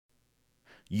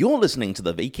You're listening to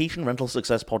the Vacation Rental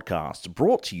Success Podcast,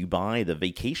 brought to you by the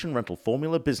Vacation Rental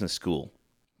Formula Business School.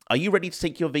 Are you ready to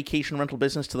take your vacation rental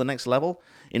business to the next level?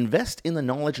 Invest in the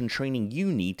knowledge and training you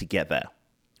need to get there.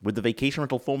 With the Vacation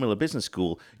Rental Formula Business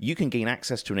School, you can gain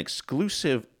access to an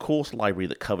exclusive course library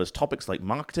that covers topics like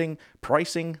marketing,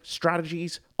 pricing,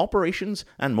 strategies, operations,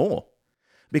 and more.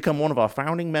 Become one of our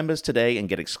founding members today and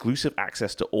get exclusive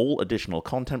access to all additional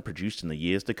content produced in the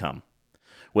years to come.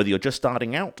 Whether you're just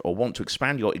starting out or want to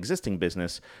expand your existing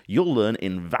business, you'll learn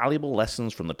invaluable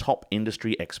lessons from the top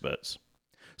industry experts.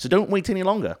 So don't wait any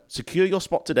longer. Secure your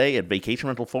spot today at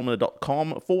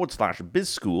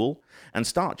vacationrentalformula.com/bizschool and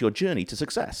start your journey to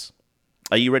success.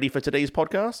 Are you ready for today's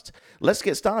podcast? Let's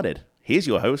get started. Here's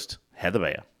your host, Heather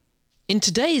Bayer. In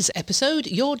today's episode,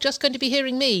 you're just going to be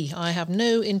hearing me. I have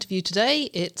no interview today.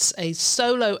 It's a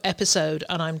solo episode,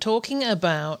 and I'm talking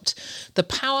about the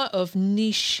power of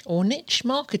niche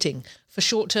marketing for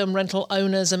short-term rental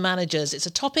owners and managers. It's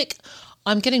a topic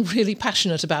I'm getting really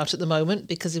passionate about at the moment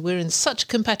because we're in such a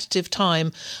competitive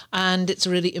time, and it's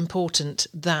really important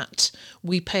that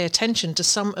we pay attention to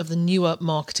some of the newer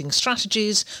marketing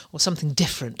strategies or something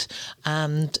different.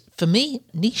 And for me,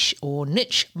 niche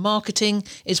marketing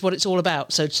is what it's all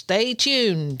about. So stay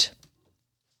tuned.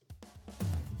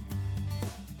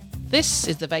 This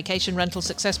is the Vacation Rental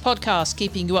Success Podcast,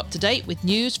 keeping you up to date with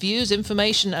news, views,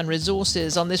 information and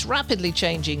resources on this rapidly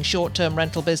changing short-term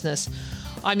rental business.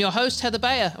 I'm your host, Heather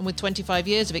Bayer, and with 25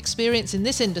 years of experience in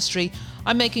this industry,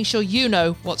 I'm making sure you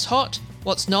know what's hot,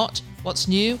 what's not, what's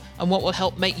new, and what will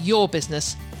help make your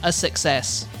business a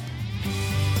success.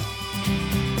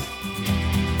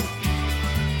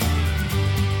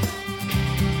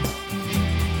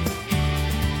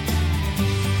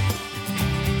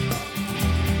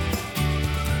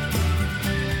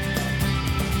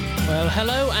 Well,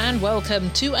 hello and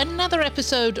welcome to another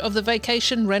episode of the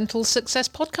Vacation Rental Success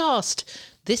Podcast.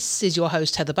 This is your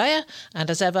host, Heather Bayer,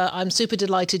 and as ever, I'm super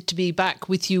delighted to be back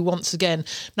with you once again.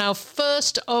 Now,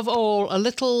 first of all, a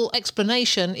little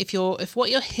explanation if what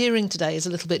you're hearing today is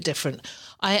a little bit different.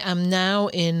 I am now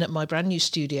in my brand new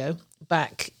studio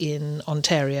back in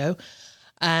Ontario,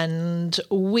 and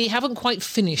we haven't quite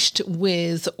finished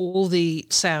with all the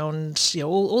sound,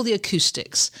 all the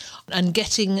acoustics and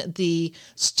getting the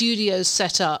studio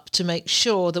set up to make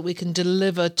sure that we can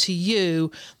deliver to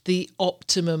you the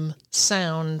optimum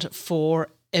sound for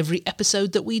every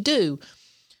episode that we do.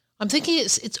 I'm thinking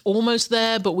it's almost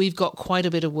there, but we've got quite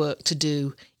a bit of work to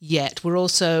do yet. We're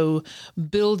also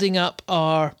building up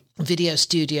our video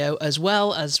studio as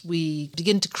well as we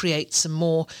begin to create some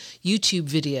more YouTube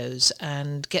videos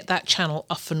and get that channel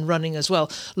up and running as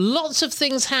well. Lots of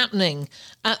things happening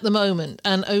at the moment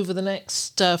and over the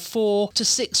next 4 to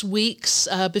 6 weeks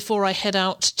before I head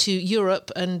out to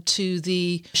Europe and to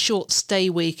the short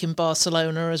stay week in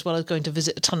Barcelona, as well as going to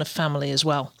visit a ton of family as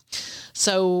well.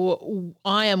 So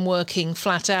I am working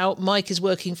flat out. Mike is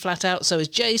working flat out. So is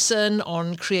Jason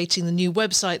on creating the new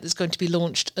website that's going to be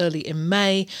launched early in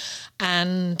May.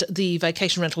 And the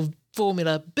Vacation Rental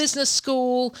Formula Business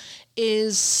School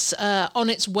is on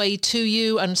its way to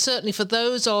you. And certainly for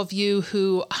those of you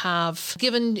who have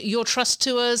given your trust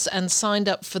to us and signed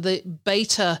up for the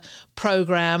beta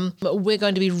program, we're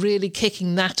going to be really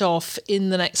kicking that off in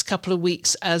the next couple of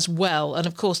weeks as well. And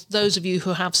of course, those of you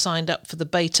who have signed up for the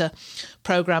beta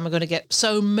program are going to get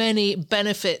so many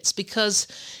benefits because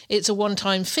it's a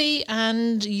one-time fee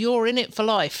and you're in it for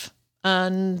life.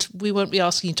 And we won't be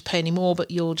asking you to pay any more,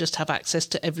 but you'll just have access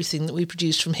to everything that we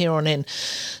produce from here on in.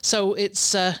 So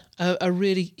it's a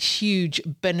really huge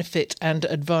benefit and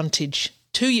advantage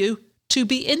to you to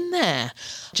be in there.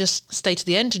 Just stay to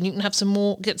the end and you can have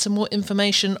get some more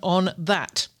information on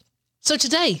that. So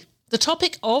today, the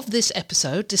topic of this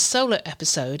solo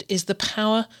episode, is the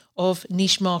power of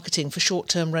niche marketing for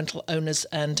short-term rental owners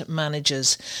and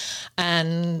managers.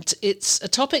 And it's a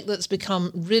topic that's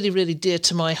become really, really dear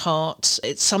to my heart.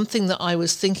 It's something that I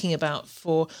was thinking about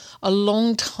for a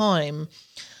long time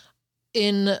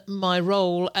in my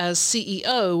role as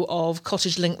CEO of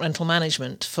Cottage Link Rental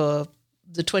Management for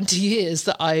the 20 years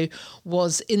that I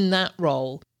was in that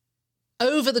role.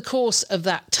 Over the course of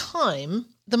that time,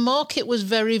 the market was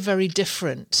very, very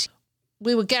different.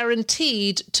 We were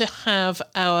guaranteed to have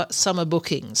our summer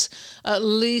bookings. At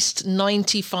least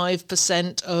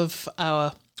 95% of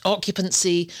our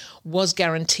occupancy was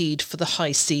guaranteed for the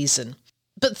high season.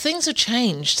 But things have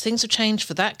changed. Things have changed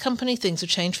for that company. Things have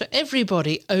changed for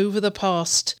everybody over the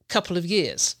past couple of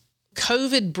years.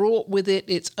 COVID brought with it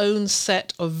its own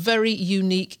set of very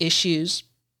unique issues.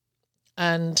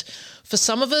 And For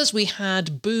some of us, we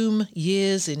had boom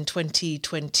years in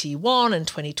 2021 and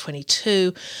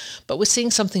 2022, but we're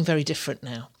seeing something very different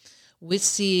now. We're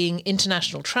seeing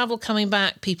international travel coming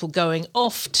back, people going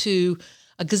off to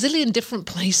a gazillion different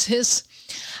places.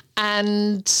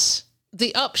 And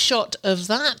the upshot of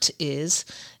that is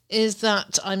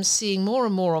that I'm seeing more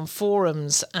and more on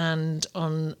forums and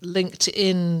on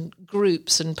LinkedIn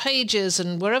groups and pages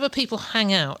and wherever people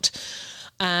hang out.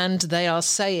 And they are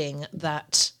saying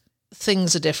that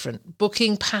things are different.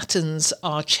 Booking patterns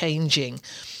are changing.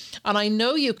 And I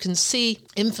know you can see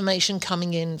information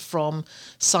coming in from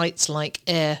sites like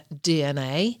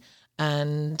AirDNA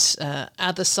and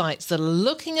other sites that are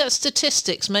looking at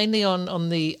statistics, mainly on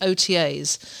the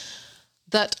OTAs,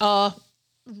 that are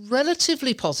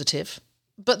relatively positive,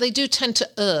 but they do tend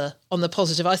to err on the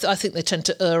positive. I think they tend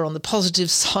to err on the positive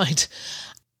side.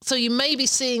 So you may be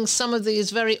seeing some of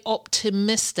these very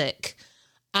optimistic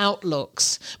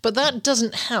outlooks, but that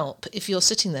doesn't help if you're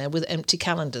sitting there with empty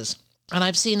calendars. And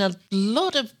I've seen a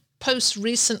lot of posts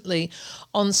recently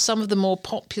on some of the more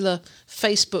popular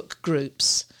Facebook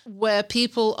groups where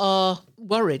people are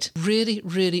worried, really,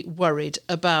 really worried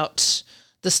about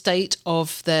the state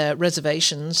of their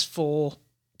reservations for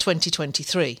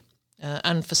 2023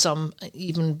 and for some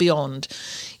even beyond.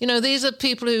 You know, these are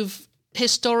people who've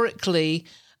historically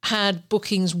had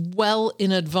bookings well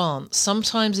in advance,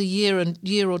 sometimes a year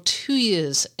or 2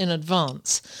 years in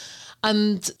advance.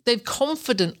 And they've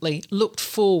confidently looked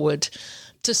forward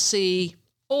to see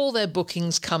all their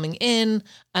bookings coming in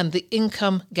and the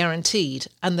income guaranteed.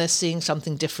 And they're seeing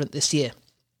something different this year.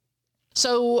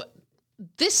 So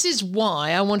this is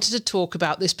why I wanted to talk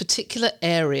about this particular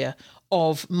area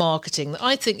of marketing that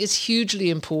I think is hugely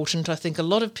important. I think a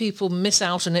lot of people miss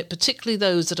out on it, particularly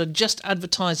those that are just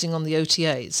advertising on the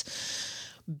OTAs,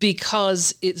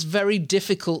 because it's very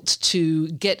difficult to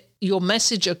get your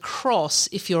message across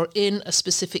if you're in a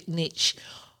specific niche,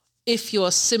 if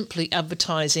you're simply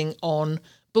advertising on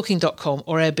Booking.com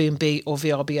or Airbnb or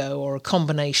VRBO or a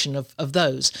combination of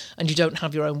those, and you don't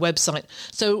have your own website.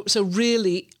 So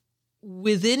really,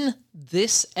 within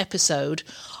this episode,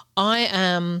 I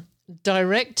am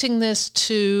directing this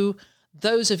to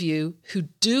those of you who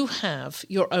do have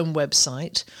your own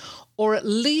website, or at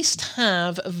least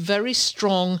have a very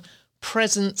strong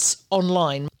presence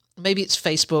online. Maybe it's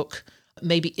Facebook,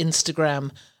 maybe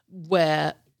Instagram,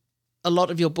 where a lot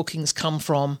of your bookings come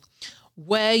from,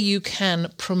 where you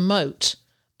can promote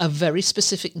a very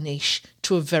specific niche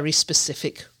to a very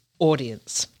specific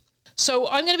audience. So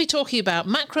I'm going to be talking about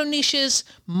macro niches,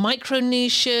 micro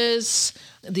niches,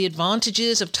 the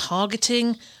advantages of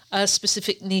targeting a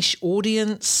specific niche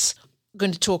audience. I'm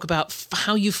going to talk about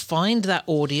how you find that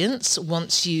audience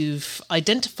once you've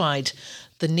identified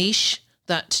the niche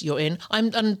that you're in.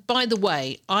 And by the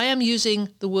way, I am using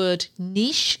the word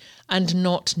niche and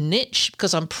not niche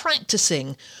because I'm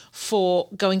practicing for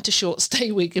going to Short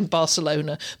Stay Week in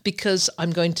Barcelona, because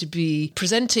I'm going to be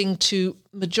presenting to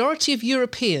majority of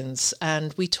Europeans,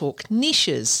 and we talk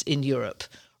niches in Europe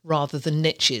rather than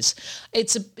niches.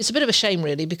 It's a bit of a shame,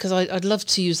 really, because I'd love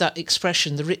to use that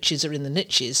expression, the riches are in the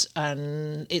niches,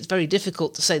 and it's very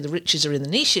difficult to say the riches are in the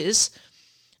niches.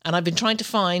 And I've been trying to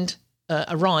find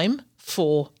a rhyme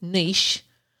for niche,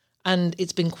 and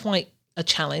it's been quite a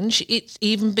challenge. It's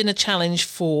even been a challenge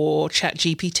for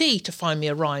ChatGPT to find me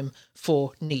a rhyme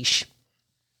for niche.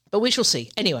 But we shall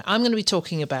see. Anyway, I'm going to be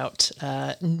talking about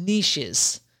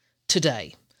niches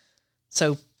today.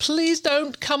 So please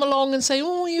don't come along and say,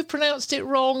 oh, you pronounced it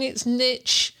wrong, it's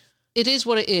niche. It is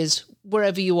what it is,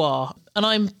 wherever you are. And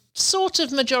I'm sort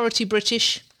of majority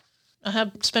British. I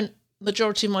have spent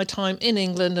majority of my time in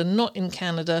England and not in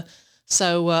Canada.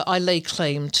 So I lay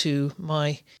claim to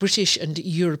my British and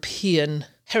European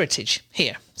heritage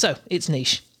here. So it's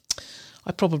niche.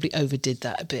 I probably overdid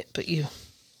that a bit, but you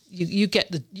get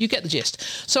the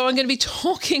gist. So I'm going to be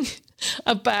talking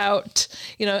about,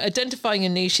 identifying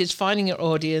your niches, finding your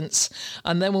audience,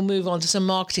 and then we'll move on to some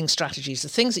marketing strategies, the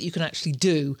things that you can actually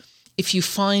do if you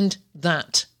find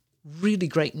that really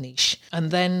great niche. And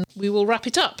then we will wrap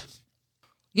it up.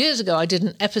 Years ago, I did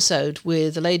an episode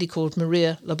with a lady called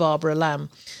Maria La Barbara Lamb.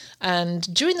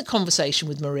 And during the conversation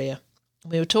with Maria,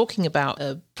 we were talking about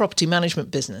a property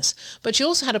management business, but she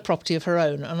also had a property of her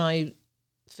own. And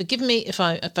forgive me if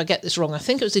I get this wrong, I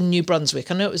think it was in New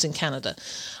Brunswick. I know it was in Canada.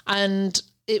 And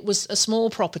it was a small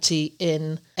property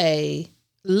in a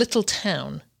little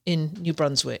town in New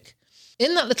Brunswick.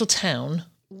 In that little town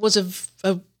was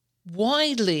a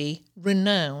widely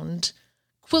renowned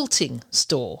quilting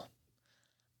store.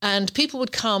 And people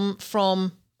would come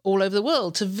from all over the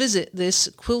world to visit this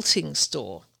quilting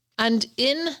store. And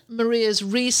in Maria's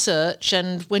research,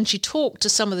 and when she talked to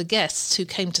some of the guests who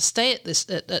came to stay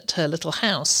at her little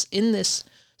house in this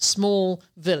small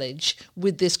village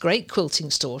with this great quilting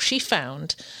store, she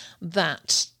found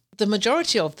that the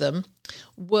majority of them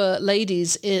were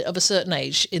ladies of a certain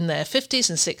age in their 50s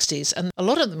and 60s, and a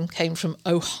lot of them came from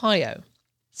Ohio.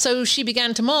 So she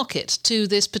began to market to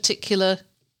this particular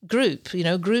group,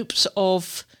 groups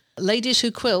of ladies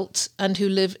who quilt and who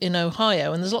live in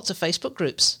Ohio, and there's lots of Facebook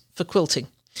groups for quilting.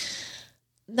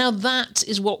 Now that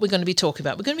is what we're going to be talking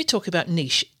about. We're going to be talking about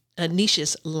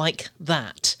niches like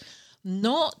that,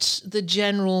 not the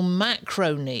general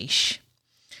macro niche,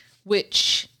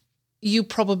 which you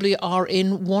probably are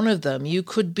in one of them. You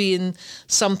could be in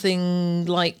something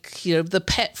like, the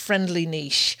pet-friendly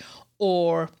niche,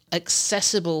 or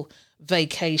accessible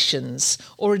vacations,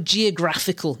 or a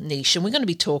geographical niche. And we're going to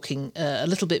be talking a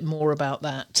little bit more about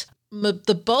that.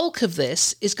 The bulk of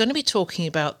this is going to be talking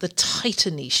about the tighter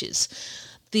niches,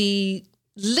 the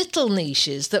little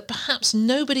niches that perhaps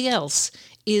nobody else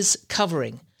is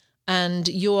covering. And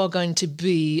you are going to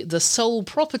be the sole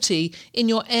property in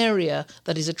your area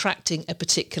that is attracting a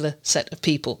particular set of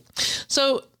people.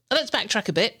 So let's backtrack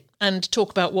a bit and talk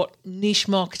about what niche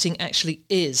marketing actually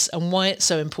is and why it's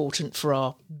so important for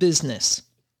our business.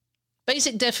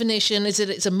 Basic definition is that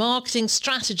it's a marketing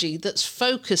strategy that's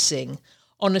focusing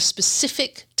on a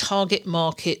specific target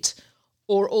market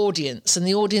or audience, and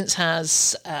the audience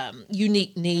has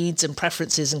unique needs and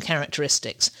preferences and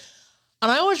characteristics.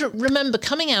 And I always remember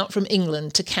coming out from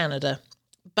England to Canada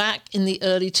back in the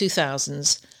early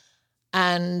 2000s,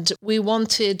 and we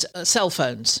wanted cell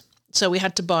phones. So we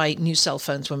had to buy new cell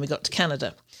phones when we got to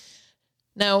Canada.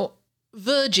 Now,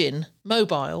 Virgin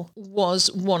Mobile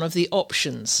was one of the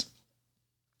options.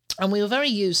 And we were very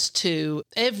used to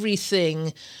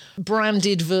everything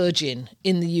branded Virgin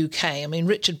in the UK. I mean,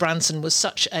 Richard Branson was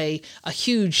such a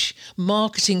huge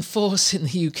marketing force in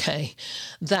the UK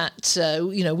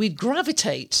that, we'd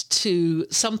gravitate to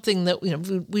something that,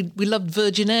 we loved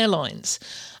Virgin Airlines.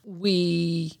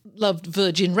 We loved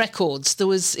Virgin Records.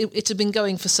 It had been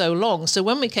going for so long. So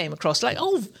when we came across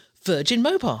Virgin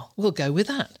Mobile, we'll go with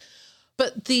that.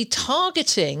 But the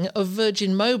targeting of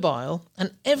Virgin Mobile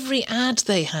and every ad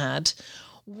they had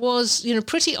was,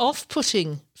 pretty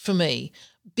off-putting for me,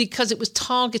 because it was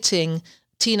targeting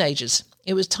teenagers.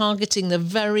 It was targeting the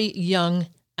very young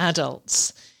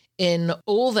adults in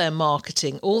all their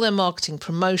marketing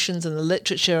promotions and the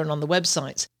literature and on the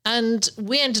websites. And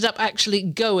we ended up actually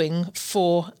going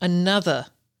for another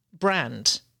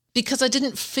brand because I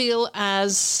didn't feel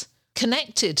as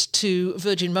connected to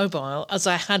Virgin Mobile as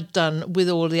I had done with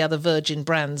all the other Virgin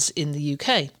brands in the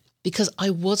UK, because I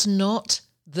was not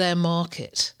their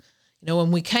market.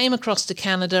 When we came across to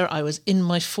Canada, I was in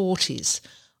my 40s.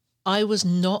 I was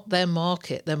not their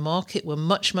market. Their market were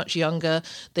much, much younger.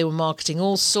 They were marketing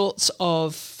all sorts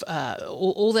of,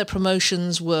 all their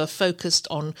promotions were focused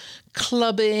on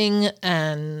clubbing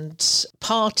and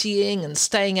partying and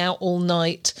staying out all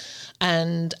night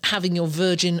and having your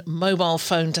Virgin mobile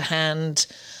phone to hand,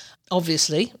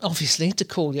 obviously, to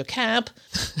call your cab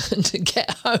and to get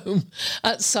home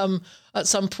at some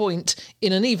point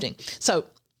in an evening. So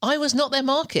I was not their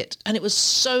market, and it was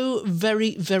so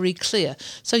very, very clear.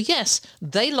 So yes,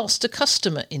 they lost a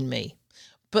customer in me,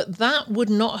 but that would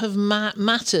not have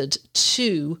mattered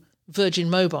to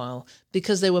Virgin Mobile,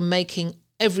 because they were making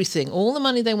everything, all the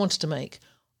money they wanted to make,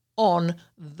 on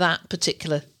that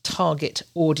particular target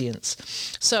audience.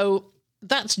 So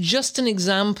that's just an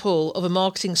example of a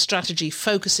marketing strategy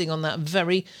focusing on that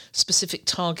very specific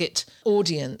target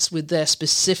audience with their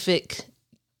specific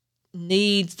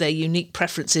needs, their unique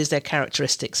preferences, their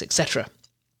characteristics, etc.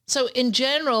 So in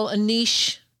general, a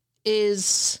niche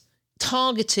is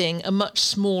targeting a much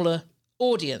smaller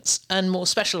audience and more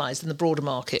specialized than the broader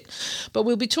market. But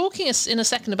we'll be talking in a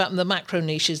second about the macro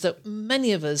niches that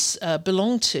many of us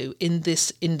belong to in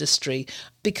this industry,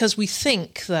 because we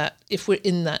think that if we're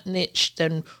in that niche,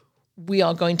 then we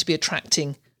are going to be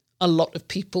attracting a lot of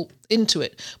people into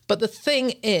it. But the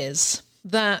thing is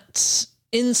that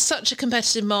in such a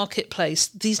competitive marketplace,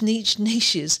 these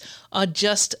niches are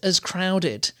just as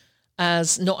crowded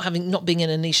as not being in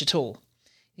a niche at all.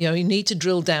 You need to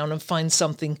drill down and find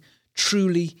something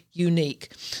truly unique.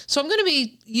 So I'm going to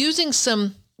be using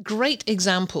some great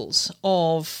examples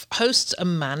of hosts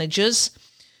and managers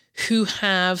who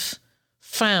have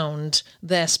found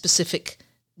their specific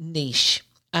niche,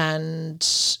 and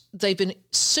they've been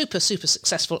super, super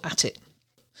successful at it.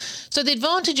 So the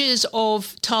advantages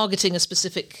of targeting a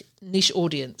specific niche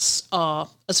audience are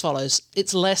as follows.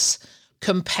 It's less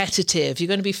competitive. You're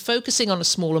going to be focusing on a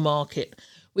smaller market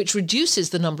which reduces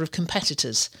the number of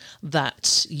competitors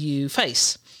that you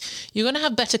face. You're going to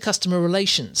have better customer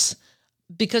relations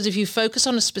because if you focus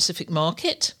on a specific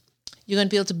market, you're going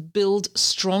to be able to build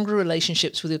stronger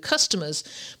relationships with your customers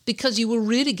because you will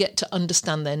really get to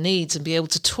understand their needs and be able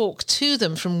to talk to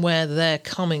them from where they're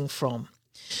coming from.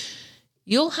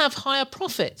 You'll have higher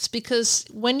profits because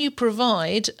when you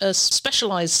provide a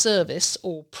specialized service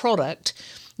or product,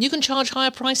 you can charge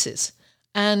higher prices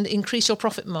and increase your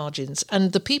profit margins.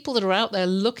 And the people that are out there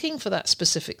looking for that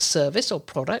specific service or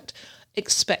product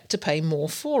expect to pay more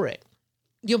for it.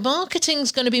 Your marketing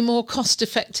is going to be more cost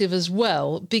effective as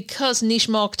well because niche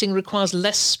marketing requires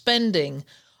less spending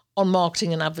on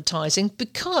marketing and advertising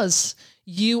because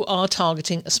you are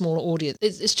targeting a smaller audience.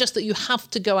 It's just that you have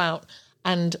to go out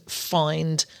and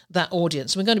find that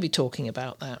audience. We're going to be talking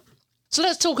about that. So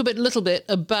let's talk a little bit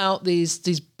about these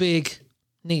big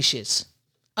niches.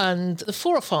 And the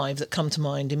 4 or 5 that come to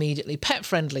mind immediately. Pet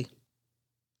friendly.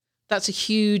 That's a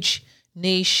huge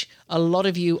niche. A lot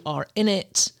of you are in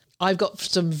it. I've got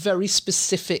some very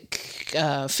specific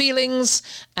feelings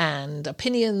and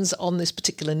opinions on this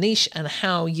particular niche and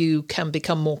how you can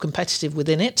become more competitive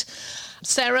within it.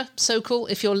 Sarah Sokol,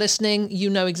 if you're listening, you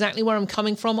know exactly where I'm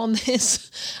coming from on this.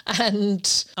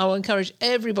 And I will encourage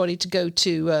everybody to go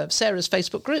to Sarah's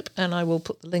Facebook group, and I will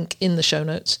put the link in the show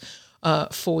notes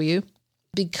for you,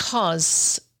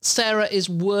 because Sarah is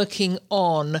working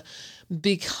on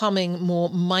becoming more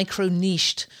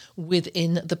micro-niched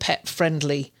within the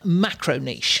pet-friendly macro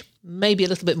niche. Maybe a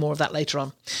little bit more of that later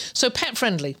on. So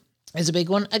pet-friendly is a big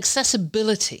one.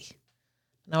 Accessibility.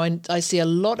 Now, I see a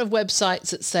lot of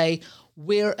websites that say,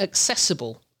 we're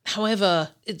accessible. However,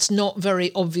 it's not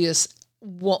very obvious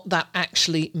what that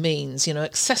actually means. You know,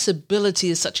 accessibility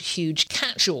is such a huge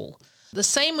catch-all. The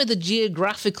same with the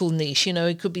geographical niche. You know,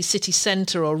 it could be city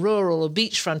centre or rural or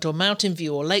beachfront or mountain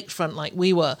view or lakefront like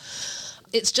we were.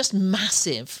 It's just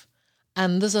massive.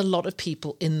 And there's a lot of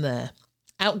people in there.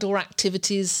 Outdoor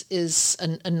activities is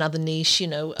another niche, you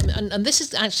know, and this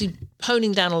is actually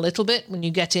honing down a little bit when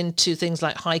you get into things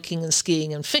like hiking and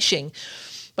skiing and fishing.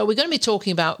 But we're going to be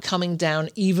talking about coming down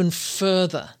even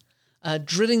further,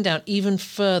 drilling down even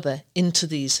further into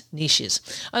these niches.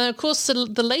 And of course,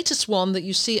 the latest one that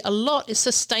you see a lot is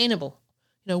sustainable.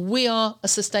 You know, we are a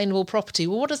sustainable property.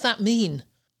 Well, what does that mean?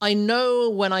 I know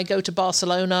when I go to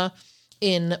Barcelona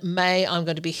in May, I'm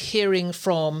going to be hearing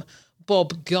from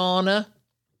Bob Garner,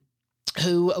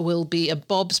 who will be,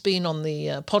 Bob's been on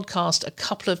the podcast a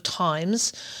couple of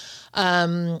times.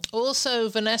 Also,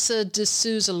 Vanessa de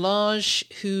Souza-Lage,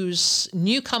 whose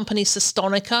new company,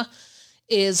 Sustonica,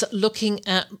 is looking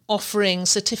at offering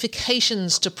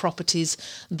certifications to properties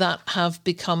that have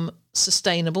become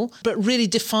sustainable, but really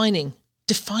defining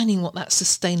what that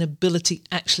sustainability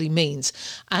actually means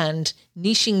and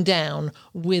niching down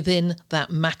within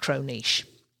that macro niche.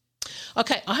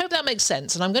 Okay, I hope that makes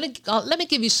sense. And let me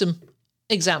give you some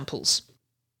examples.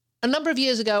 A number of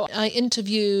years ago, I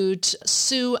interviewed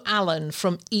Sue Allen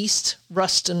from East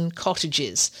Ruston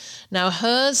Cottages. Now,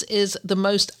 hers is the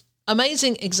most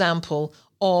amazing example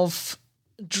of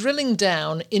drilling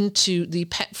down into the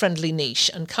pet-friendly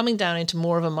niche and coming down into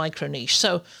more of a micro niche.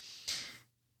 So,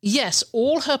 yes,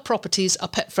 all her properties are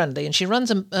pet-friendly, and she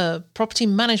runs a property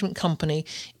management company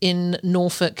in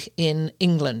Norfolk in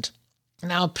England.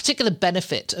 Now, a particular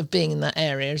benefit of being in that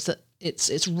area is that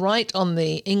it's right on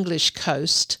the English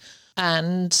coast,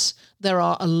 and there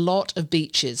are a lot of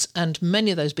beaches, and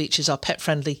many of those beaches are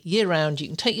pet-friendly year-round. You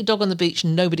can take your dog on the beach,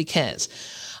 nobody cares.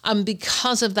 And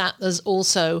because of that, there's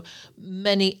also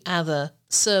many other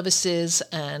services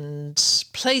and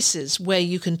places where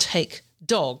you can take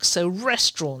dogs. So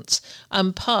restaurants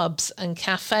and pubs and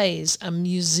cafes and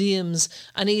museums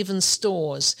and even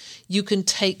stores, you can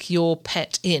take your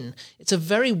pet in. It's a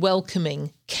very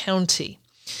welcoming county.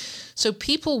 So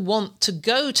people want to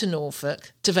go to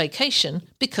Norfolk to vacation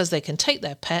because they can take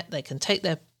their pet, they can take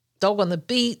their dog on the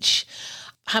beach.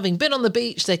 Having been on the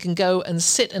beach, they can go and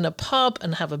sit in a pub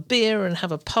and have a beer and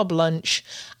have a pub lunch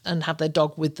and have their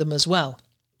dog with them as well.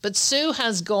 But Sue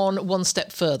has gone one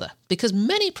step further because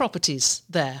many properties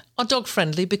there are dog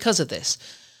friendly because of this.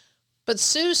 But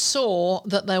Sue saw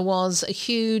that there was a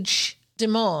huge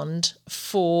demand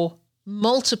for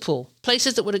multiple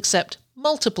places that would accept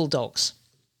multiple dogs.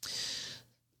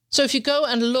 So if you go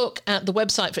and look at the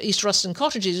website for East Ruston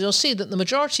Cottages, you'll see that the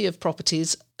majority of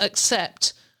properties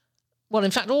accept, well,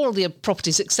 in fact, all of the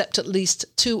properties accept at least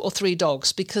 2 or 3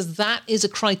 dogs, because that is a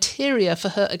criteria for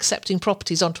her accepting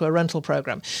properties onto a rental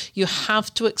program. You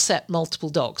have to accept multiple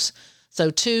dogs.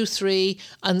 So 2, 3,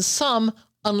 and some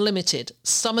unlimited.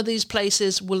 Some of these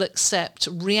places will accept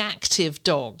reactive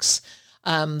dogs.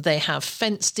 They have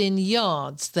fenced-in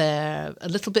yards. They're a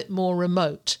little bit more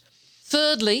remote.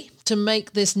 Thirdly, to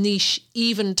make this niche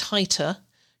even tighter,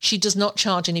 she does not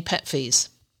charge any pet fees.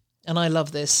 And I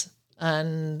love this.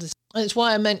 And it's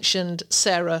why I mentioned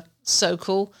Sarah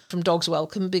Sokol from Dogs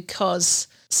Welcome, because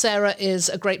Sarah is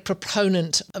a great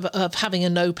proponent of having a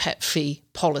no pet fee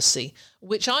policy,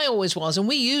 which I always was, and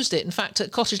we used it. In fact,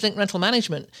 at Cottage Link Rental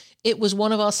Management, it was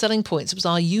one of our selling points. It was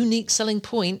our unique selling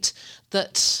point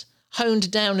that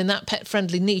honed down in that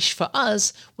pet-friendly niche for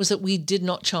us, was that we did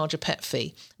not charge a pet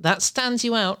fee. That stands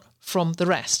you out from the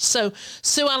rest. So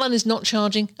Sue Allen is not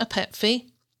charging a pet fee.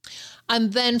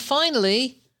 And then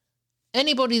finally,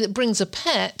 anybody that brings a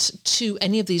pet to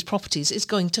any of these properties is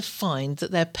going to find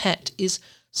that their pet is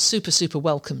super, super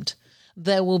welcomed.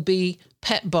 There will be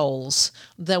pet bowls.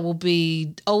 There will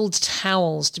be old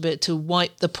towels to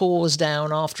wipe the paws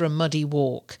down after a muddy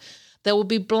walk. There will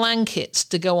be blankets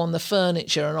to go on the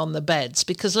furniture and on the beds,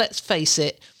 because let's face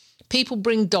it, people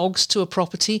bring dogs to a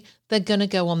property, they're going to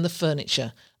go on the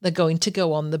furniture. They're going to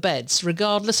go on the beds,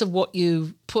 regardless of what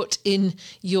you put in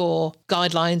your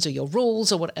guidelines or your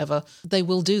rules or whatever, they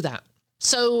will do that.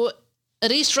 So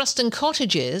at East Ruston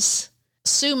Cottages,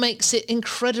 Sue makes it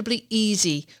incredibly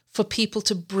easy for people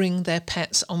to bring their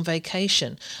pets on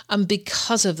vacation. And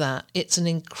because of that, it's an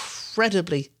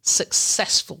incredibly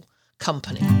successful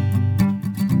company.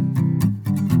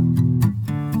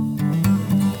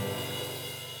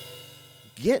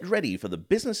 Get ready for the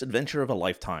business adventure of a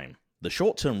lifetime. The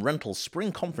short-term rental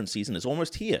spring conference season is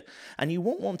almost here, and you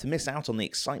won't want to miss out on the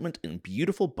excitement in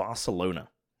beautiful Barcelona.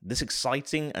 This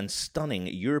exciting and stunning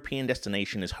European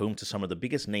destination is home to some of the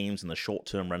biggest names in the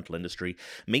short-term rental industry,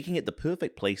 making it the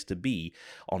perfect place to be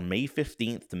on May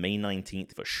 15th to May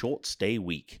 19th for Short Stay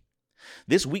Week.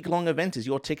 This week-long event is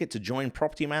your ticket to join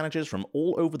property managers from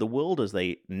all over the world as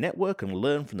they network and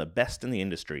learn from the best in the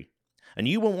industry. And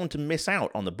you won't want to miss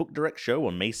out on the Book Direct show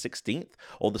on May 16th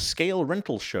or the Scale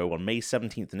Rentals show on May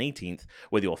 17th and 18th,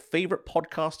 where your favorite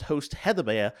podcast host Heather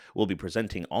Bayer will be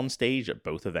presenting on stage at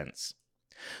both events.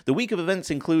 The week of events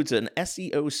includes an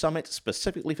SEO summit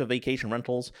specifically for vacation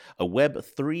rentals, a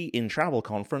Web3 in Travel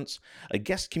conference, a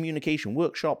guest communication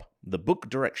workshop, the Book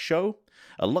Direct show,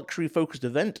 a luxury-focused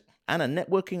event, and a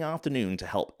networking afternoon to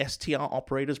help STR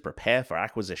operators prepare for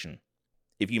acquisition.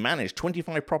 If you manage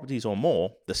 25 properties or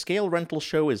more, the Scale Rental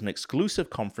Show is an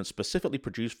exclusive conference specifically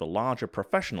produced for larger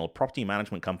professional property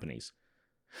management companies.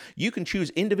 You can choose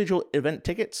individual event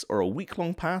tickets or a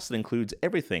week-long pass that includes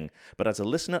everything, but as a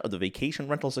listener of the Vacation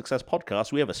Rental Success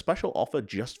podcast, we have a special offer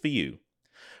just for you.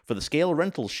 For the Scale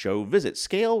Rentals Show, visit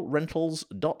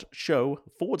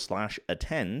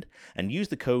scalerentals.show/attend and use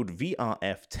the code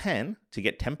VRF10 to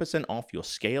get 10% off your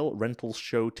Scale Rentals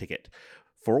Show ticket.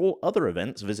 For all other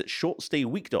events, visit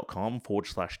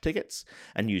shortstayweek.com/tickets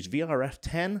and use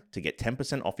VRF10 to get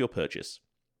 10% off your purchase.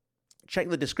 Check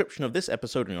the description of this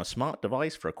episode on your smart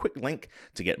device for a quick link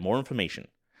to get more information.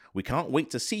 We can't wait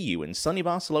to see you in sunny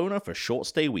Barcelona for Short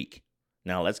Stay Week.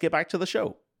 Now let's get back to the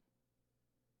show.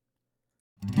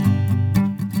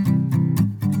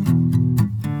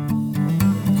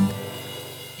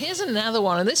 Here's another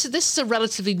one, and this is a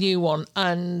relatively new one,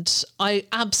 and I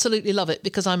absolutely love it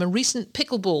because I'm a recent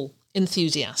pickleball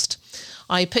enthusiast.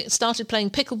 I started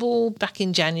playing pickleball back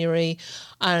in January,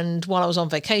 and while I was on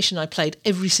vacation, I played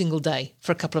every single day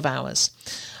for a couple of hours.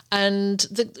 And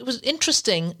it was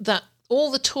interesting that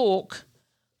all the talk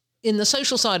in the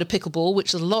social side of pickleball,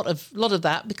 which is a lot of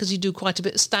that because you do quite a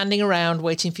bit of standing around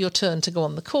waiting for your turn to go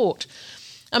on the court,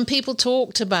 and people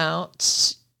talked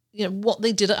about what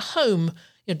they did at home.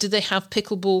 Did they have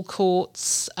pickleball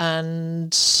courts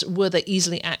and were they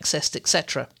easily accessed,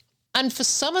 etc. And for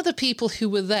some of the people who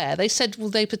were there, they said, well,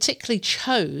 they particularly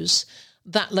chose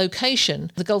that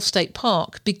location, the Gulf State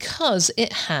Park, because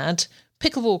it had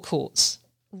pickleball courts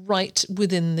right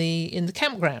within in the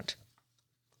campground.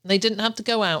 They didn't have to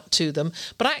go out to them.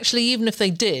 But actually, even if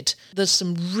they did, there's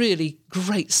some really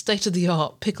great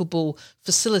state-of-the-art pickleball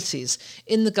facilities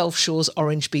in the Gulf Shores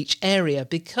Orange Beach area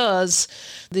because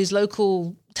these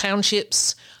local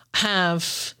townships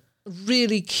have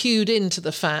really cued into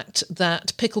the fact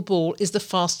that pickleball is the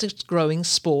fastest growing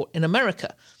sport in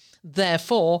America.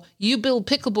 Therefore, you build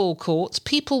pickleball courts,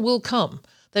 people will come.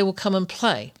 They will come and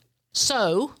play.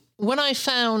 So when I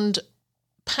found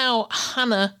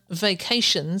Pauhana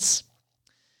Vacations,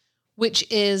 which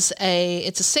is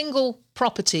it's a single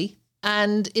property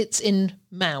and it's in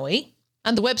Maui.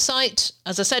 And the website,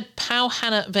 as I said,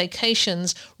 Pauhana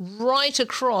Vacations, right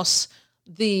across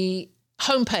the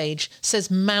homepage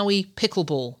says Maui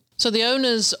Pickleball. So the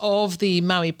owners of the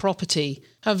Maui property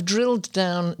have drilled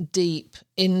down deep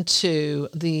into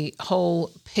the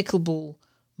whole pickleball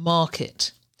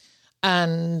market.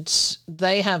 And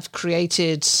they have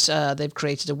created, they've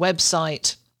created a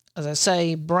website, as I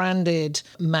say, branded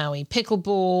Maui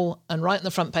Pickleball. And right on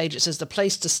the front page, it says the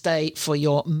place to stay for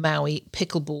your Maui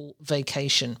Pickleball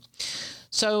vacation.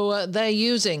 So they're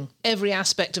using every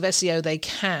aspect of SEO they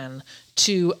can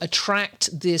to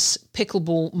attract this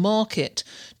pickleball market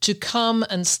to come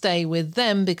and stay with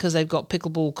them, because they've got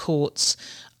pickleball courts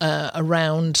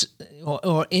around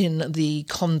or in the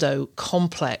condo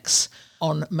complex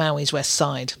on Maui's west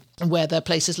side, where their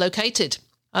place is located.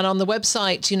 And on the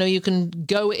website, you can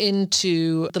go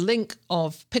into the link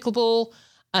of pickleball,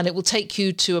 and it will take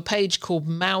you to a page called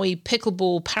Maui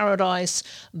Pickleball Paradise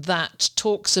that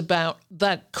talks about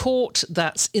that court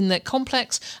that's in that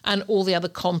complex and all the other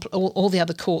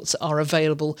courts are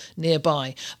available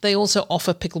nearby. They also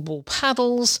offer pickleball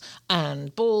paddles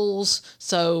and balls,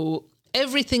 so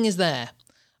everything is there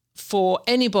for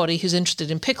anybody who's interested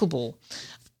in pickleball.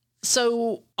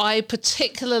 So I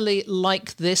particularly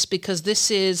like this because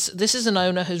this is an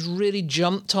owner who's really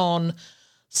jumped on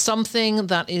something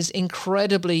that is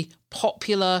incredibly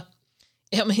popular.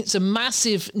 I mean, it's a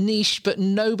massive niche, but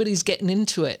nobody's getting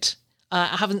into it.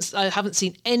 I haven't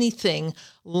seen anything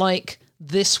like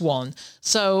this one.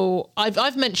 So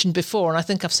I've mentioned before, and I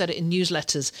think I've said it in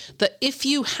newsletters, that if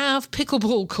you have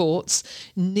pickleball courts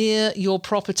near your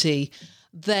property,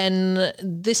 then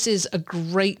this is a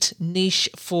great niche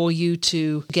for you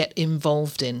to get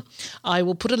involved in. I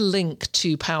will put a link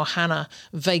to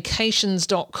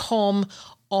powhannahvacations.com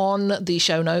on the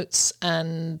show notes,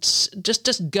 and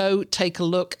just go take a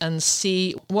look and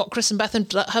see what Chris and Beth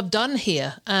have done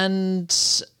here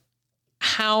and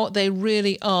how they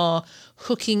really are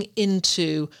hooking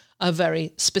into a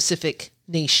very specific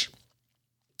niche.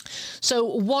 So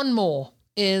one more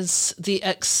is the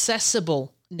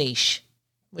accessible niche,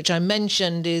 which I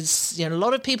mentioned is, a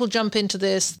lot of people jump into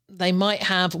this. They might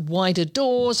have wider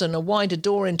doors and a wider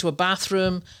door into a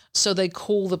bathroom, so they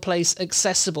call the place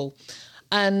accessible.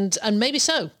 And maybe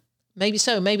so. Maybe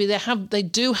they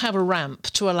do have a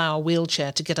ramp to allow a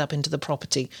wheelchair to get up into the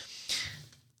property.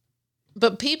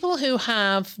 But people who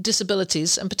have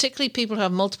disabilities, and particularly people who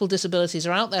have multiple disabilities,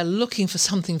 are out there looking for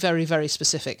something very, very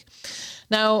specific.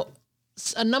 Now,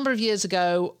 a number of years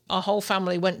ago, our whole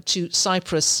family went to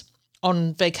Cyprus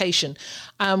on vacation,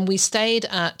 and we stayed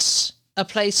at a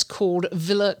place called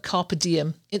Villa Carpe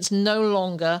Diem. It's no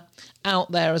longer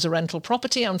out there as a rental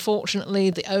property.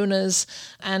 Unfortunately, the owners,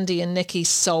 Andy and Nikki,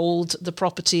 sold the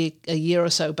property a year or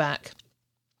so back,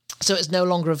 so it's no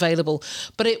longer available.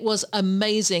 But it was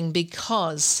amazing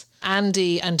because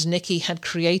Andy and Nikki had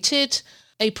created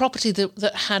a property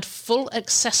that had full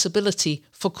accessibility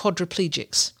for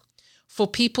quadriplegics, for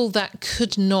people that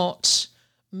could not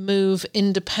move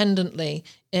independently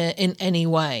in any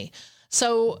way.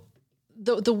 So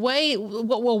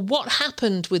what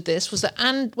happened with this was that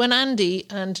when Andy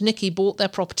and Nikki bought their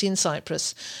property in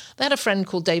Cyprus, they had a friend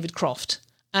called David Croft,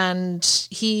 and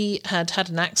he had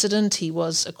an accident. He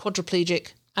was a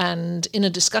quadriplegic, and in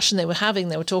a discussion they were having,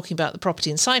 they were talking about the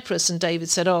property in Cyprus, and David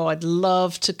said, I'd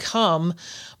love to come,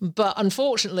 but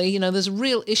unfortunately, there's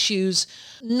real issues,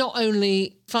 not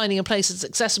only finding a place that's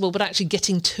accessible, but actually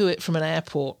getting to it from an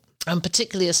airport, and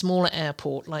particularly a smaller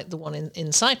airport like the one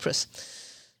in Cyprus.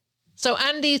 So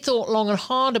Andy thought long and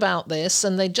hard about this,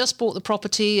 and they just bought the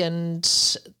property, and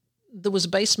there was a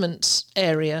basement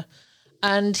area,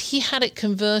 and he had it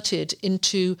converted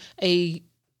into a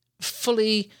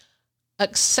fully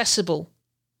accessible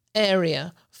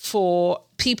area for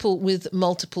people with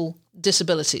multiple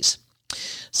disabilities.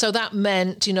 So that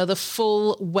meant, the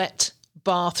full wet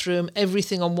bathroom,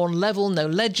 everything on one level, no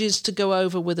ledges to go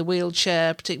over with a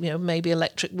wheelchair, particularly, maybe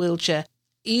electric wheelchair.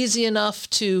 Easy enough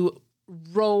to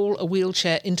roll a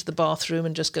wheelchair into the bathroom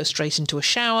and just go straight into a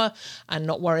shower and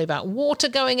not worry about water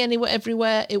going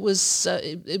everywhere. It was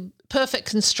perfect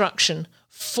construction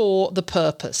for the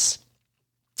purpose.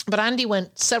 But Andy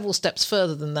went several steps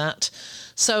further than that.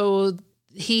 So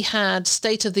he had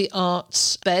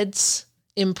state-of-the-art beds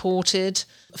imported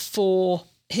for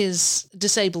his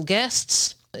disabled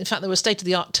guests. In fact, there were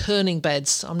state-of-the-art turning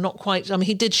beds.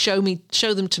 He did show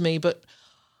them to me, but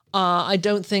I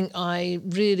don't think I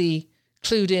really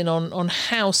clued in on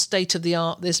how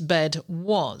state-of-the-art this bed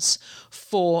was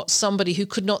for somebody who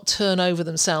could not turn over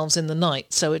themselves in the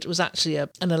night. So it was actually an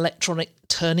electronic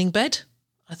turning bed.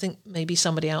 I think maybe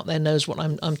somebody out there knows what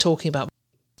I'm talking about.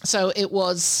 So it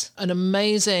was an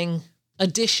amazing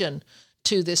addition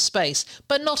to this space.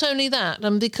 But not only that,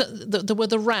 and because there were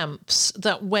the ramps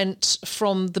that went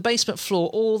from the basement floor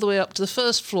all the way up to the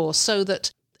first floor, so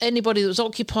that anybody that was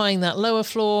occupying that lower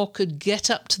floor could get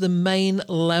up to the main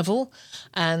level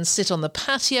and sit on the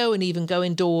patio and even go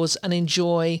indoors and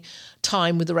enjoy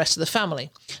time with the rest of the family.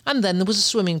 And then there was a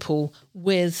swimming pool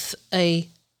with a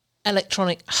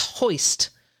electronic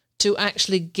hoist to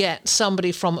actually get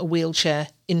somebody from a wheelchair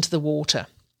into the water.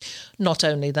 Not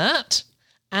only that,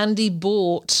 Andy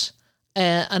bought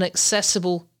an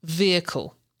accessible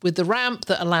vehicle with the ramp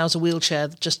that allows a wheelchair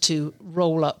just to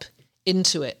roll up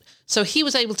into it. So he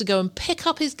was able to go and pick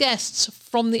up his guests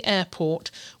from the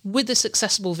airport with this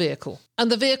accessible vehicle.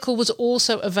 And the vehicle was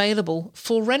also available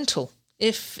for rental.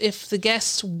 If the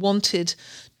guests wanted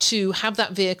to have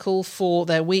that vehicle for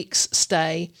their week's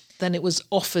stay, then it was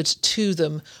offered to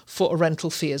them for a rental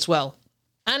fee as well.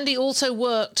 Andy also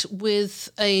worked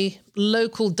with a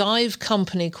local dive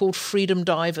company called Freedom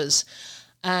Divers,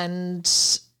 and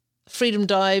Freedom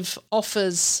Dive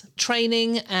offers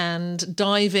training and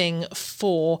diving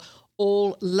for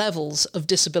all levels of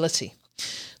disability.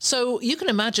 So you can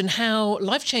imagine how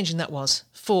life-changing that was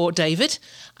for David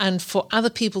and for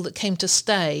other people that came to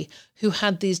stay who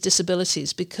had these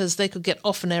disabilities, because they could get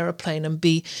off an aeroplane and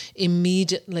be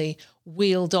immediately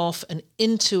wheeled off and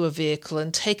into a vehicle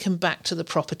and taken back to the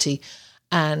property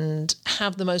and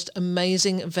have the most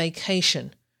amazing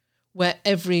vacation where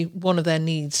every one of their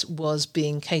needs was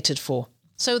being catered for.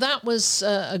 So that was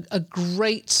a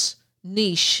great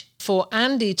niche for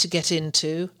Andy to get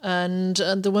into, and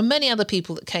there were many other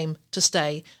people that came to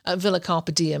stay at Villa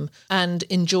Carpe Diem and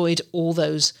enjoyed all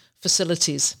those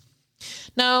facilities.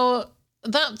 Now,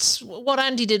 that's what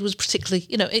Andy did was particularly,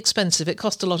 expensive. It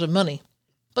cost a lot of money.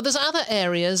 But there's other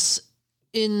areas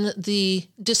in the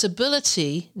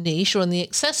disability niche or in the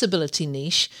accessibility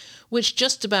niche which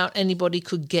just about anybody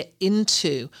could get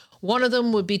into. One of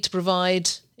them would be to provide,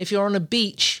 if you're on a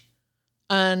beach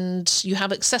and you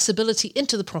have accessibility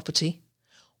into the property,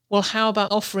 well, how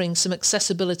about offering some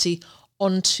accessibility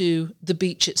onto the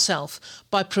beach itself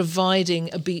by providing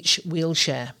a beach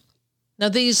wheelchair? Now,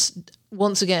 these,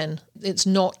 once again, it's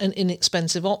not an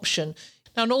inexpensive option.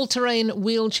 Now, an all-terrain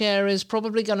wheelchair is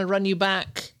probably going to run you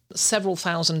back several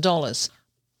 $1,000s.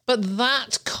 But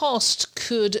that cost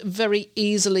could very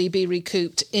easily be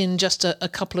recouped in just a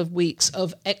couple of weeks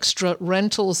of extra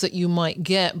rentals that you might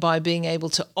get by being able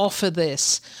to offer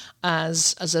this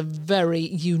as a very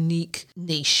unique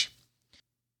niche.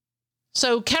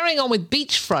 So carrying on with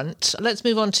beachfront, let's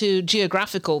move on to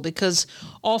geographical, because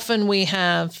often we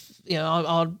have,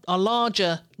 our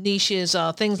larger niches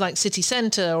are things like city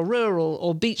centre or rural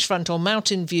or beachfront or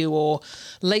mountain view or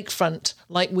lakefront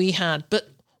like we had. But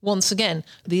once again,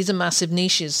 these are massive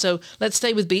niches. So let's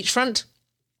stay with beachfront.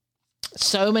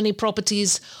 So many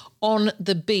properties on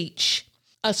the beach.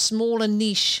 A smaller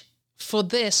niche for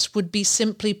this would be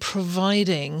simply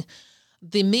providing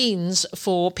the means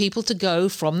for people to go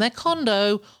from their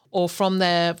condo or from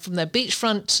their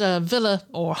beachfront villa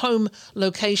or home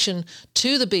location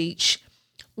to the beach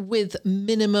with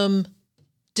minimum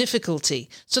difficulty.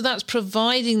 So that's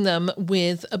providing them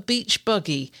with a beach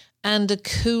buggy and a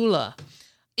cooler.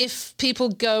 If people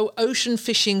go ocean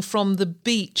fishing from the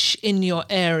beach in your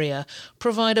area,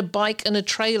 provide a bike and a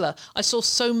trailer. I saw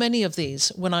so many of these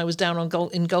when I was down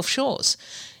in Gulf Shores.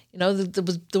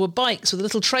 There were bikes with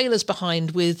little trailers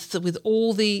behind with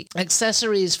all the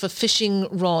accessories for fishing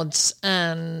rods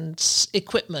and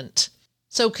equipment.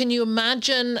 So can you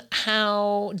imagine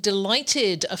how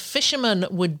delighted a fisherman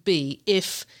would be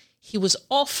if he was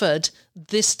offered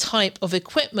this type of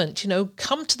equipment?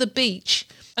 Come to the beach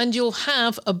and you'll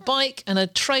have a bike and a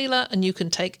trailer and you can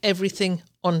take everything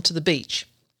onto the beach.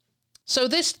 So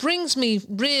this brings me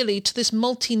really to this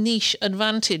multi-niche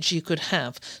advantage you could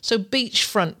have. So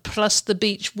beachfront plus the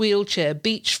beach wheelchair,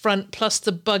 beachfront plus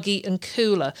the buggy and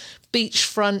cooler,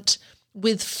 beachfront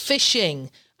with fishing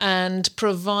and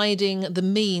providing the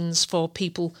means for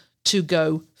people to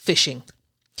go fishing.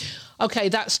 Okay,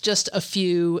 that's just a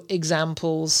few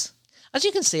examples. As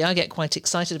you can see, I get quite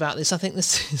excited about this. I think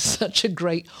this is such a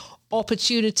great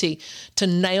opportunity to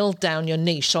nail down your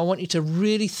niche. So I want you to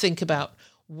really think about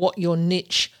what your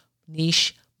niche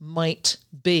might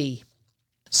be.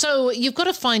 So you've got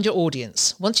to find your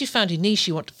audience. Once you've found your niche,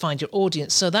 you want to find your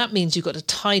audience. So that means you've got to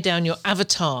tie down your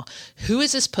avatar. Who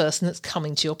is this person that's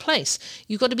coming to your place?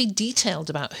 You've got to be detailed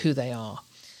about who they are.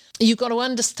 You've got to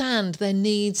understand their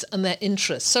needs and their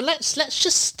interests. So let's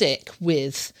just stick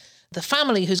with the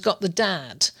family who's got the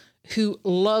dad who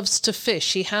loves to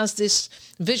fish. He has this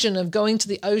vision of going to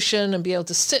the ocean and be able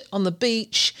to sit on the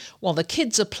beach while the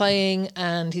kids are playing,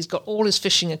 and he's got all his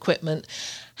fishing equipment.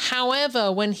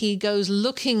 However, when he goes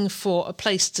looking for a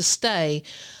place to stay,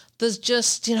 there's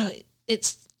just,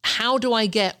 it's how do I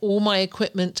get all my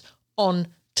equipment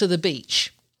onto to the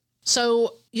beach.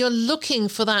 So you're looking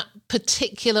for that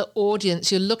particular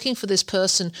audience. You're looking for this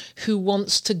person who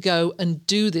wants to go and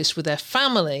do this with their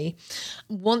family.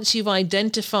 Once you've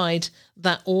identified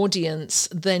that audience,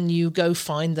 then you go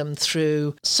find them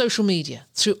through social media,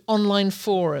 through online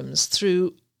forums,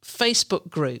 through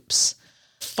Facebook groups.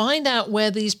 Find out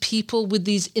where these people with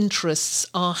these interests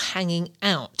are hanging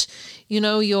out. You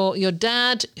know, your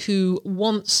dad who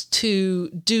wants to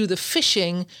do the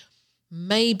fishing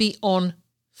may be on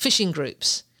fishing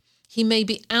groups. He may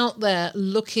be out there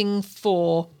looking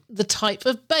for the type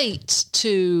of bait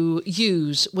to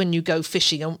use when you go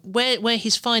fishing. And where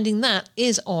he's finding that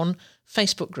is on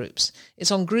Facebook groups.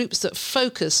 It's on groups that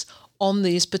focus on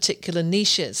these particular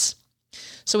niches.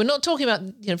 So we're not talking about,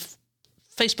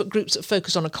 Facebook groups that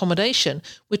focus on accommodation.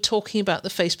 We're talking about the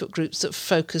Facebook groups that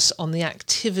focus on the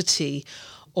activity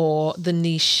or the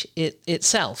niche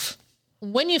itself.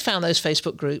 When you found those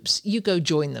Facebook groups, you go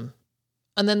join them.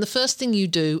 And then the first thing you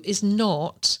do is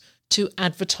not to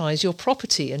advertise your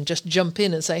property and just jump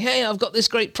in and say, hey, I've got this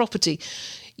great property.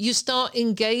 You start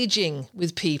engaging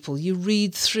with people. You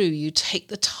read through, you take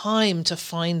the time to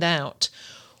find out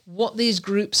what these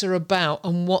groups are about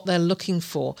and what they're looking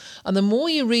for. And the more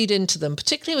you read into them,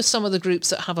 particularly with some of the groups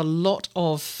that have a lot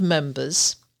of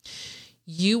members,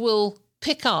 you will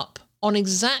pick up on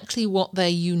exactly what their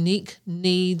unique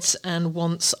needs and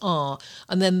wants are.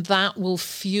 And then that will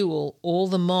fuel all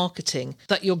the marketing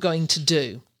that you're going to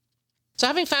do. So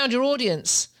having found your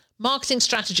audience, marketing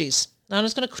strategies. Now I'm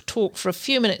just going to talk for a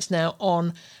few minutes now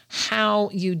on how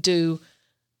you do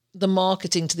the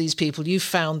marketing to these people. You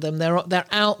found them. They're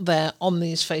out there on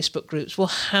these Facebook groups. Well,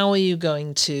 how are you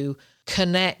going to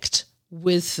connect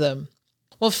with them?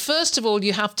 Well, first of all,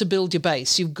 you have to build your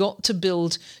base. You've got to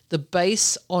build the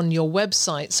base on your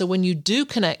website. So when you do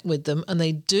connect with them and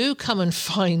they do come and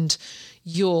find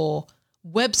your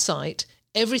website,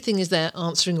 everything is there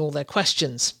answering all their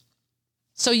questions.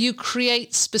 So you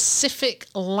create specific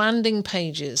landing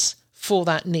pages for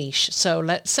that niche. So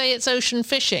let's say it's ocean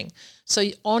fishing. So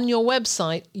on your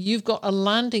website, you've got a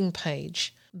landing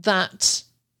page that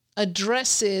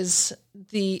addresses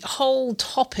the whole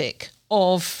topic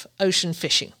of ocean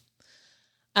fishing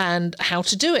and how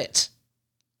to do it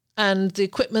and the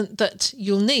equipment that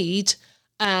you'll need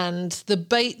and the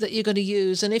bait that you're going to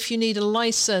use and if you need a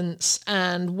license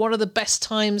and what are the best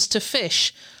times to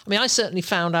fish. I mean, I certainly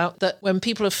found out that when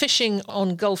people are fishing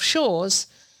on Gulf shores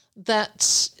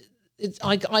that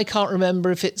I can't remember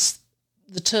if it's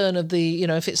the turn of the,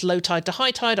 if it's low tide to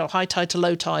high tide or high tide to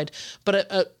low tide, but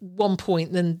at one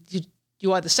point then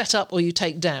you either set up or you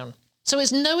take down. So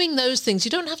it's knowing those things.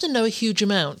 You don't have to know a huge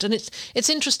amount. And it's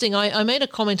interesting. I made a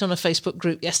comment on a Facebook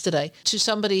group yesterday to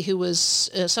somebody who was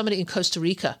somebody in Costa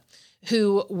Rica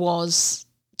who was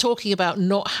talking about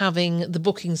not having the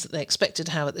bookings that they expected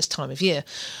to have at this time of year.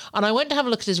 And I went to have a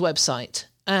look at his website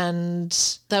and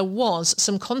there was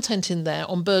some content in there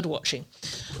on bird watching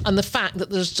and the fact that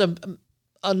there's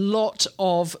a lot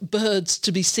of birds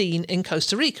to be seen in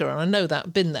Costa Rica. And I know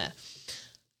that, been there.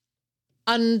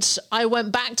 And I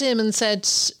went back to him and said,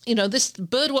 this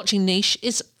birdwatching niche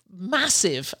is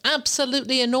massive,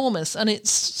 absolutely enormous, and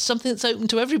it's something that's open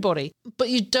to everybody. But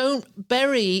you don't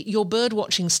bury your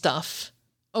birdwatching stuff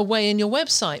away in your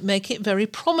website. Make it very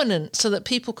prominent so that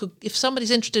people could, if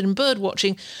somebody's interested in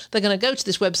birdwatching, they're going to go to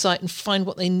this website and find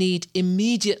what they need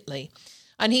immediately.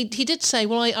 And he did say,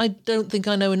 well, I don't think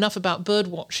I know enough about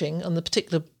birdwatching and the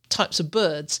particular types of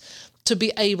birds to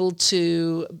be able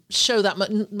to show that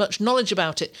much knowledge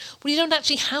about it. Well, you don't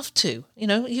actually have to.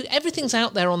 Everything's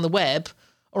out there on the web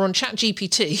or on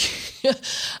ChatGPT.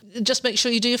 Just make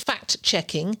sure you do your fact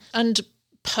checking and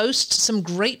post some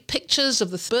great pictures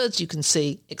of the birds you can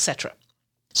see, etc.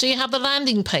 So you have the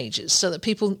landing pages so that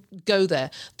people go there.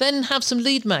 Then have some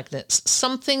lead magnets,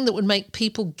 something that would make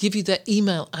people give you their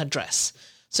email address.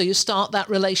 So you start that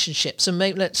relationship. So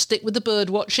maybe let's stick with the bird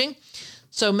watching.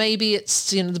 So maybe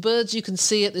it's, the birds you can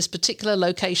see at this particular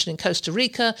location in Costa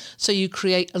Rica. So you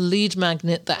create a lead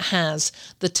magnet that has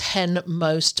the 10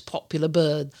 most popular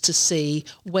birds to see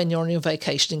when you're on your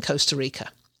vacation in Costa Rica.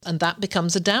 And that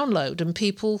becomes a download and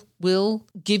people will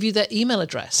give you their email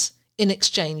address in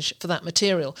exchange for that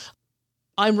material.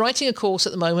 I'm writing a course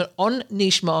at the moment on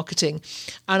niche marketing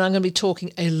and I'm going to be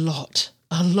talking a lot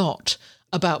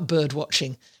about bird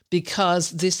watching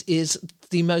because this is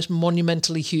the most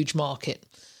monumentally huge market.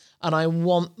 And I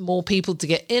want more people to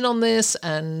get in on this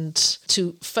and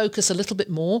to focus a little bit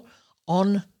more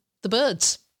on the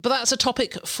birds. But that's a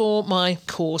topic for my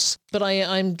course. But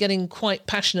I'm getting quite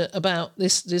passionate about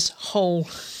this whole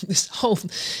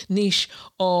niche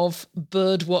of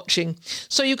bird watching.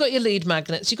 So you've got your lead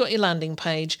magnets, you've got your landing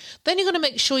page. Then you've got to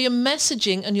make sure your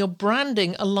messaging and your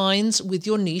branding aligns with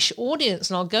your niche audience.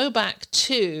 And I'll go back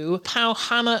to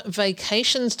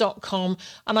powhannahvacations.com,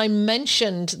 and I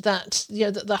mentioned that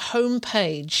that the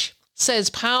homepage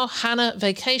says Powhannah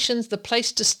Vacations, the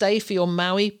place to stay for your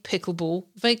Maui pickleball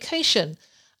vacation.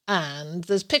 And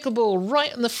there's pickleball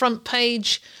right on the front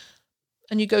page,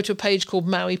 and you go to a page called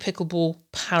Maui Pickleball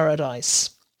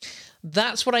Paradise.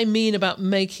 That's what I mean about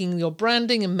making your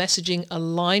branding and messaging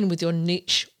align with your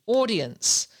niche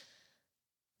audience.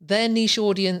 Their niche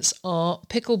audience are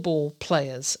pickleball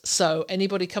players. So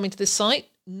anybody coming to this site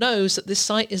knows that this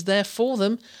site is there for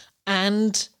them,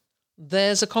 and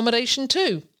there's accommodation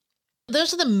too.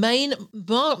 Those are the main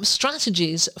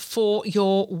strategies for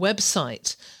your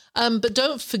website. But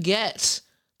don't forget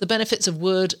the benefits of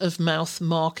word of mouth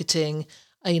marketing,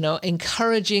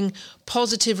 encouraging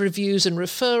positive reviews and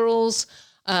referrals.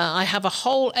 I have a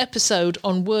whole episode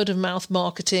on word of mouth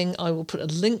marketing. I will put a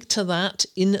link to that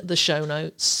in the show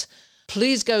notes.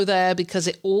 Please go there because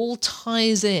it all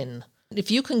ties in.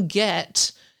 If you can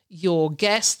get your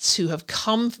guests who have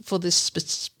come for this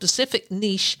specific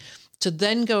niche to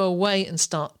then go away and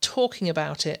start talking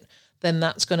about it, then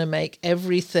that's going to make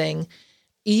everything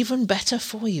even better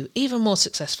for you, even more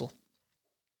successful.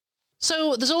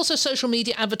 So there's also social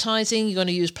media advertising. You're going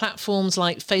to use platforms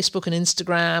like Facebook and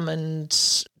Instagram and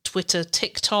Twitter,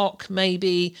 TikTok,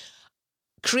 maybe.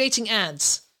 Creating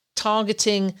ads,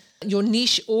 targeting your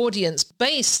niche audience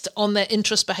based on their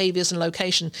interest, behaviors, and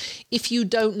location. If you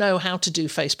don't know how to do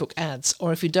Facebook ads,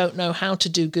 or if you don't know how to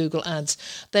do Google ads,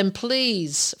 then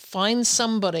please find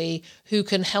somebody who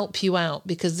can help you out,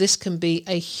 because this can be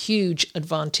a huge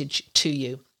advantage to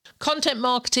you. Content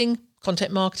marketing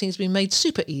has been made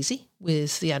super easy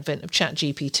with the advent of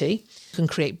ChatGPT. You can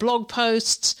create blog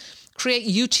posts, create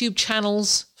YouTube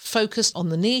channels focused on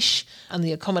the niche and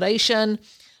the accommodation.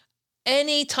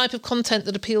 Any type of content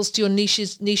that appeals to your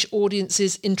niche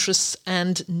audience's interests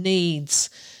and needs.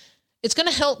 It's going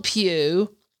to help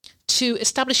you to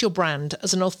establish your brand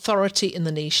as an authority in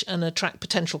the niche and attract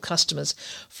potential customers.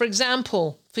 For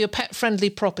example, for your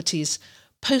pet-friendly properties,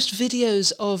 post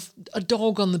videos of a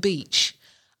dog on the beach.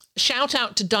 Shout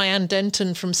out to Diane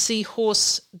Denton from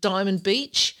Seahorse Diamond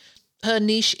Beach. Her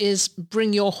niche is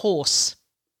bring your horse.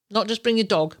 Not just bring your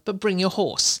dog, but bring your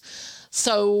horse.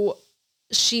 So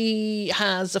she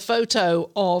has a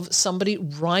photo of somebody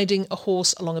riding a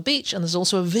horse along a beach, and there's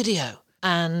also a video.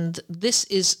 And this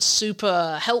is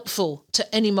super helpful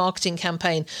to any marketing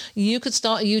campaign. You could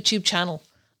start a YouTube channel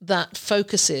that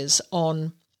focuses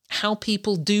on how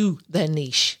people do their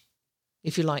niche,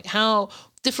 if you like, how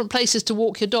different places to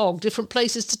walk your dog, different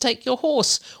places to take your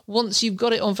horse once you've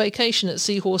got it on vacation at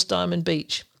Seahorse Diamond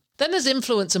Beach. Then there's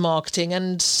influencer marketing,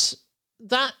 and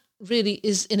that really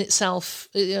is in itself,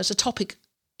 it's a topic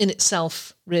in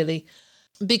itself, really,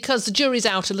 because the jury's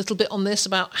out a little bit on this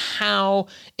about how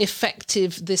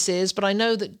effective this is. But I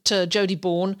know that Jodie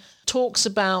Bourne talks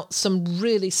about some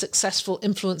really successful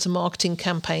influencer marketing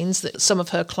campaigns that some of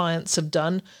her clients have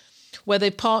done, where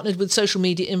they've partnered with social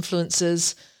media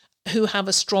influencers who have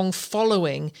a strong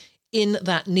following in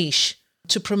that niche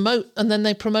to promote, and then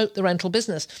they promote the rental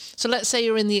business. So let's say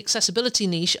you're in the accessibility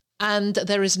niche and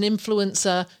there is an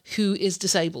influencer who is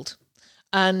disabled.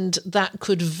 And that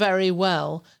could very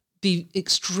well be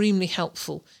extremely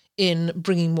helpful in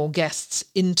bringing more guests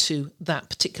into that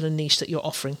particular niche that you're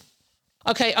offering.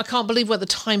 Okay, I can't believe where the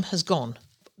time has gone.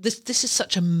 This is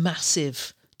such a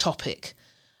massive topic.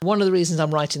 One of the reasons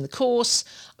I'm writing the course,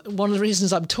 one of the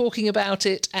reasons I'm talking about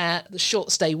it at the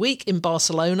Short Stay Week in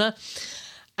Barcelona,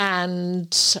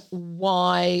 and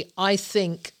why I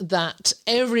think that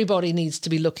everybody needs to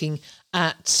be looking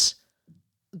at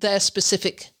their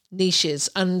specific niches,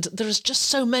 and there's just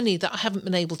so many that I haven't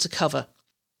been able to cover.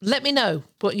 Let me know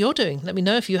what you're doing. Let me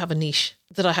know if you have a niche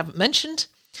that I haven't mentioned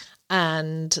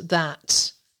and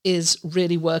that is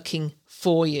really working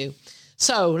for you.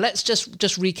 So let's just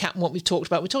recap what we've talked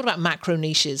about. We talked about macro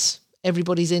niches.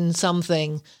 Everybody's in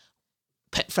something.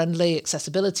 Pet-friendly,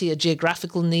 accessibility, a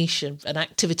geographical niche, an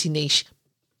activity niche.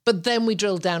 But then we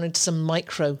drill down into some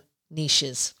micro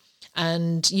niches,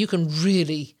 and you can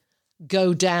really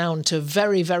go down to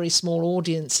very, very small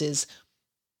audiences,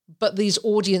 but these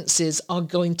audiences are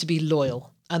going to be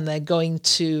loyal and they're going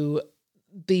to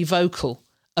be vocal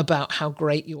about how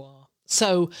great you are.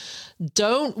 So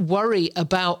don't worry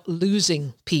about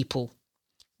losing people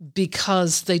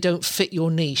because they don't fit your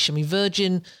niche. I mean,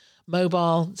 Virgin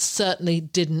Mobile certainly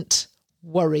didn't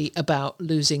worry about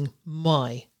losing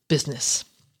my business.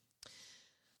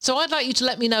 So I'd like you to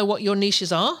let me know what your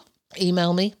niches are.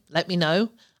 Email me, let me know.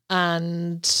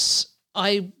 And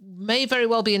I may very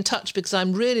well be in touch because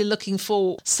I'm really looking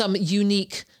for some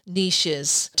unique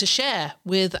niches to share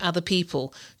with other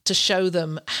people to show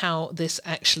them how this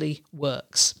actually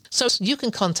works. So you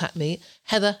can contact me,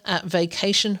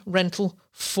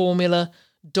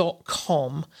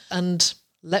 heather@vacationrentalformula.com, and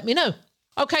let me know.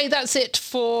 Okay, that's it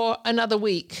for another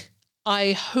week.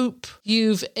 I hope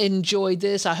you've enjoyed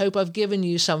this. I hope I've given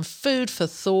you some food for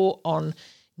thought on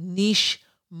niche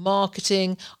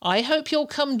marketing. I hope you'll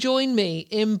come join me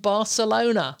in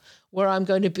Barcelona, where I'm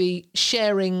going to be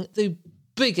sharing the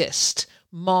biggest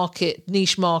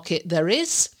niche market there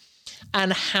is,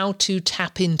 and how to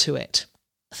tap into it.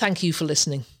 Thank you for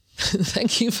listening.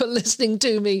 Thank you for listening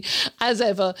to me. As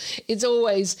ever, it's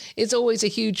always a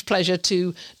huge pleasure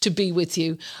to be with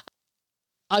you.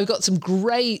 I've got some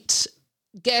great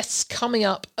guests coming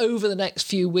up over the next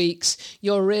few weeks.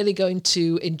 You're really going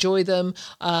to enjoy them.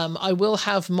 I will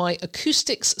have my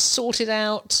acoustics sorted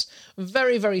out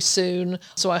very, very soon.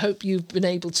 So I hope you've been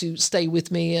able to stay with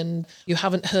me and you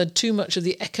haven't heard too much of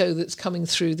the echo that's coming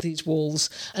through these walls.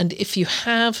 And if you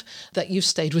have, that you've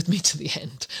stayed with me to the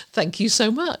end. Thank you so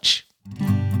much.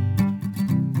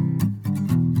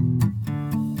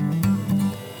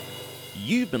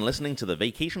 You've been listening to the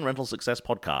Vacation Rental Success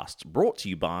Podcast, brought to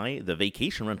you by the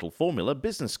Vacation Rental Formula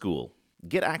Business School.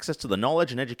 Get access to the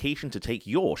knowledge and education to take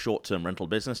your short-term rental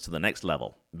business to the next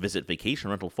level. Visit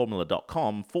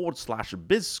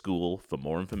vacationrentalformula.com/bizschool for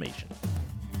more information.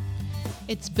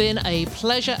 It's been a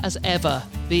pleasure as ever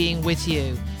being with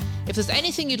you. If there's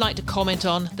anything you'd like to comment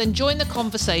on, then join the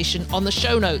conversation on the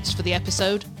show notes for the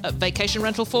episode at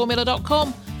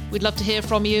vacationrentalformula.com. We'd love to hear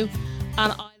from you,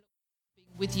 and I look forward to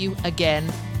being with you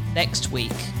again next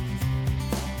week.